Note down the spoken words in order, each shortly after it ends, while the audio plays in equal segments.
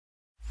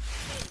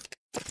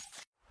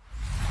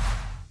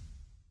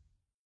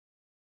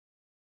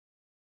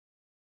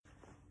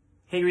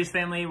Hey Grace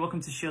family,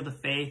 welcome to Shield of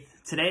Faith.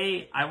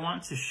 Today I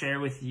want to share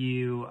with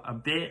you a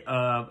bit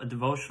of a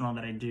devotional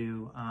that I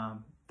do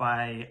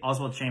by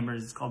Oswald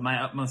Chambers. It's called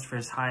My Utmost for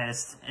His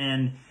Highest,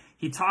 and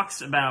he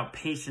talks about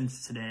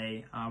patience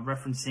today,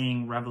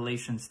 referencing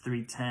Revelations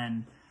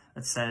 3:10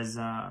 that says,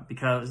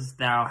 because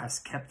thou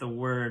hast kept the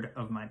word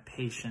of my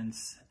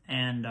patience.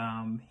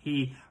 And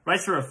he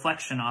writes a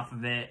reflection off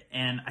of it,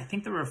 and I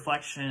think the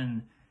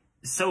reflection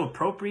is so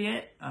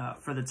appropriate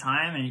for the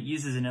time, and it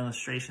uses an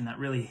illustration that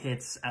really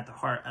hits at the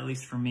heart, at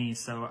least for me.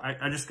 So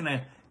I'm just going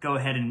to go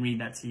ahead and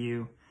read that to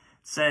you.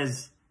 It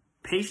says,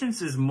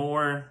 patience is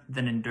more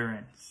than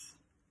endurance.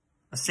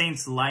 A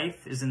saint's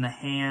life is in the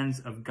hands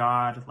of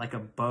God like a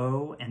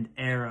bow and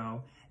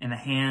arrow in the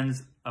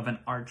hands of an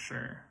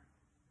archer.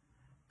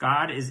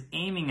 God is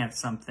aiming at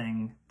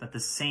something that the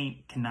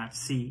saint cannot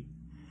see,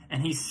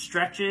 and he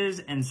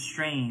stretches and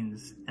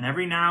strains, and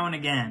every now and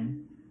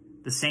again,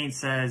 the saint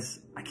says,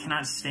 I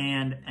cannot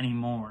stand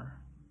anymore.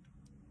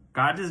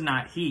 God does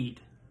not heed.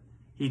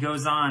 He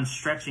goes on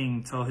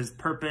stretching till his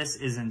purpose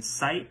is in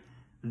sight.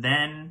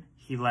 Then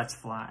he lets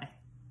fly.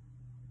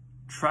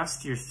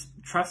 Trust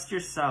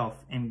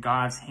yourself in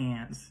God's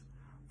hands.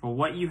 For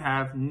what you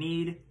have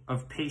need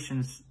of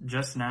patience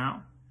just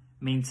now,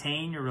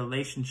 maintain your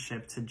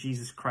relationship to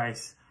Jesus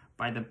Christ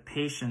by the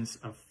patience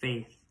of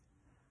faith.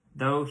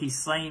 Though he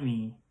slay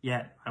me,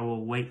 yet I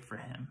will wait for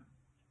him.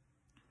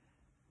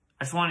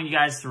 I just wanted you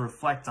guys to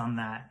reflect on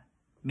that.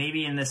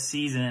 Maybe in this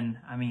season,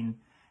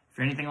 if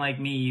you're anything like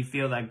me, you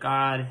feel that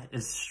God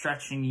is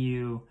stretching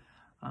you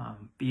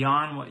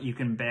beyond what you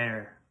can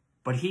bear.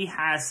 But he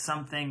has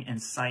something in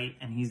sight,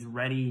 and he's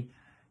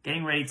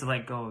getting ready to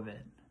let go of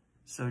it.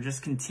 So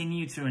just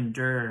continue to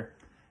endure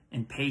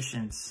in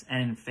patience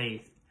and in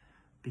faith,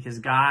 because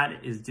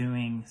God is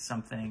doing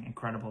something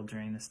incredible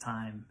during this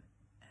time.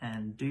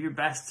 And do your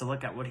best to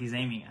look at what he's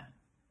aiming at.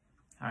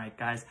 All right,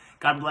 guys.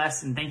 God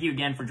bless, and thank you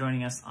again for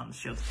joining us on the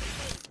Shield of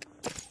Faith.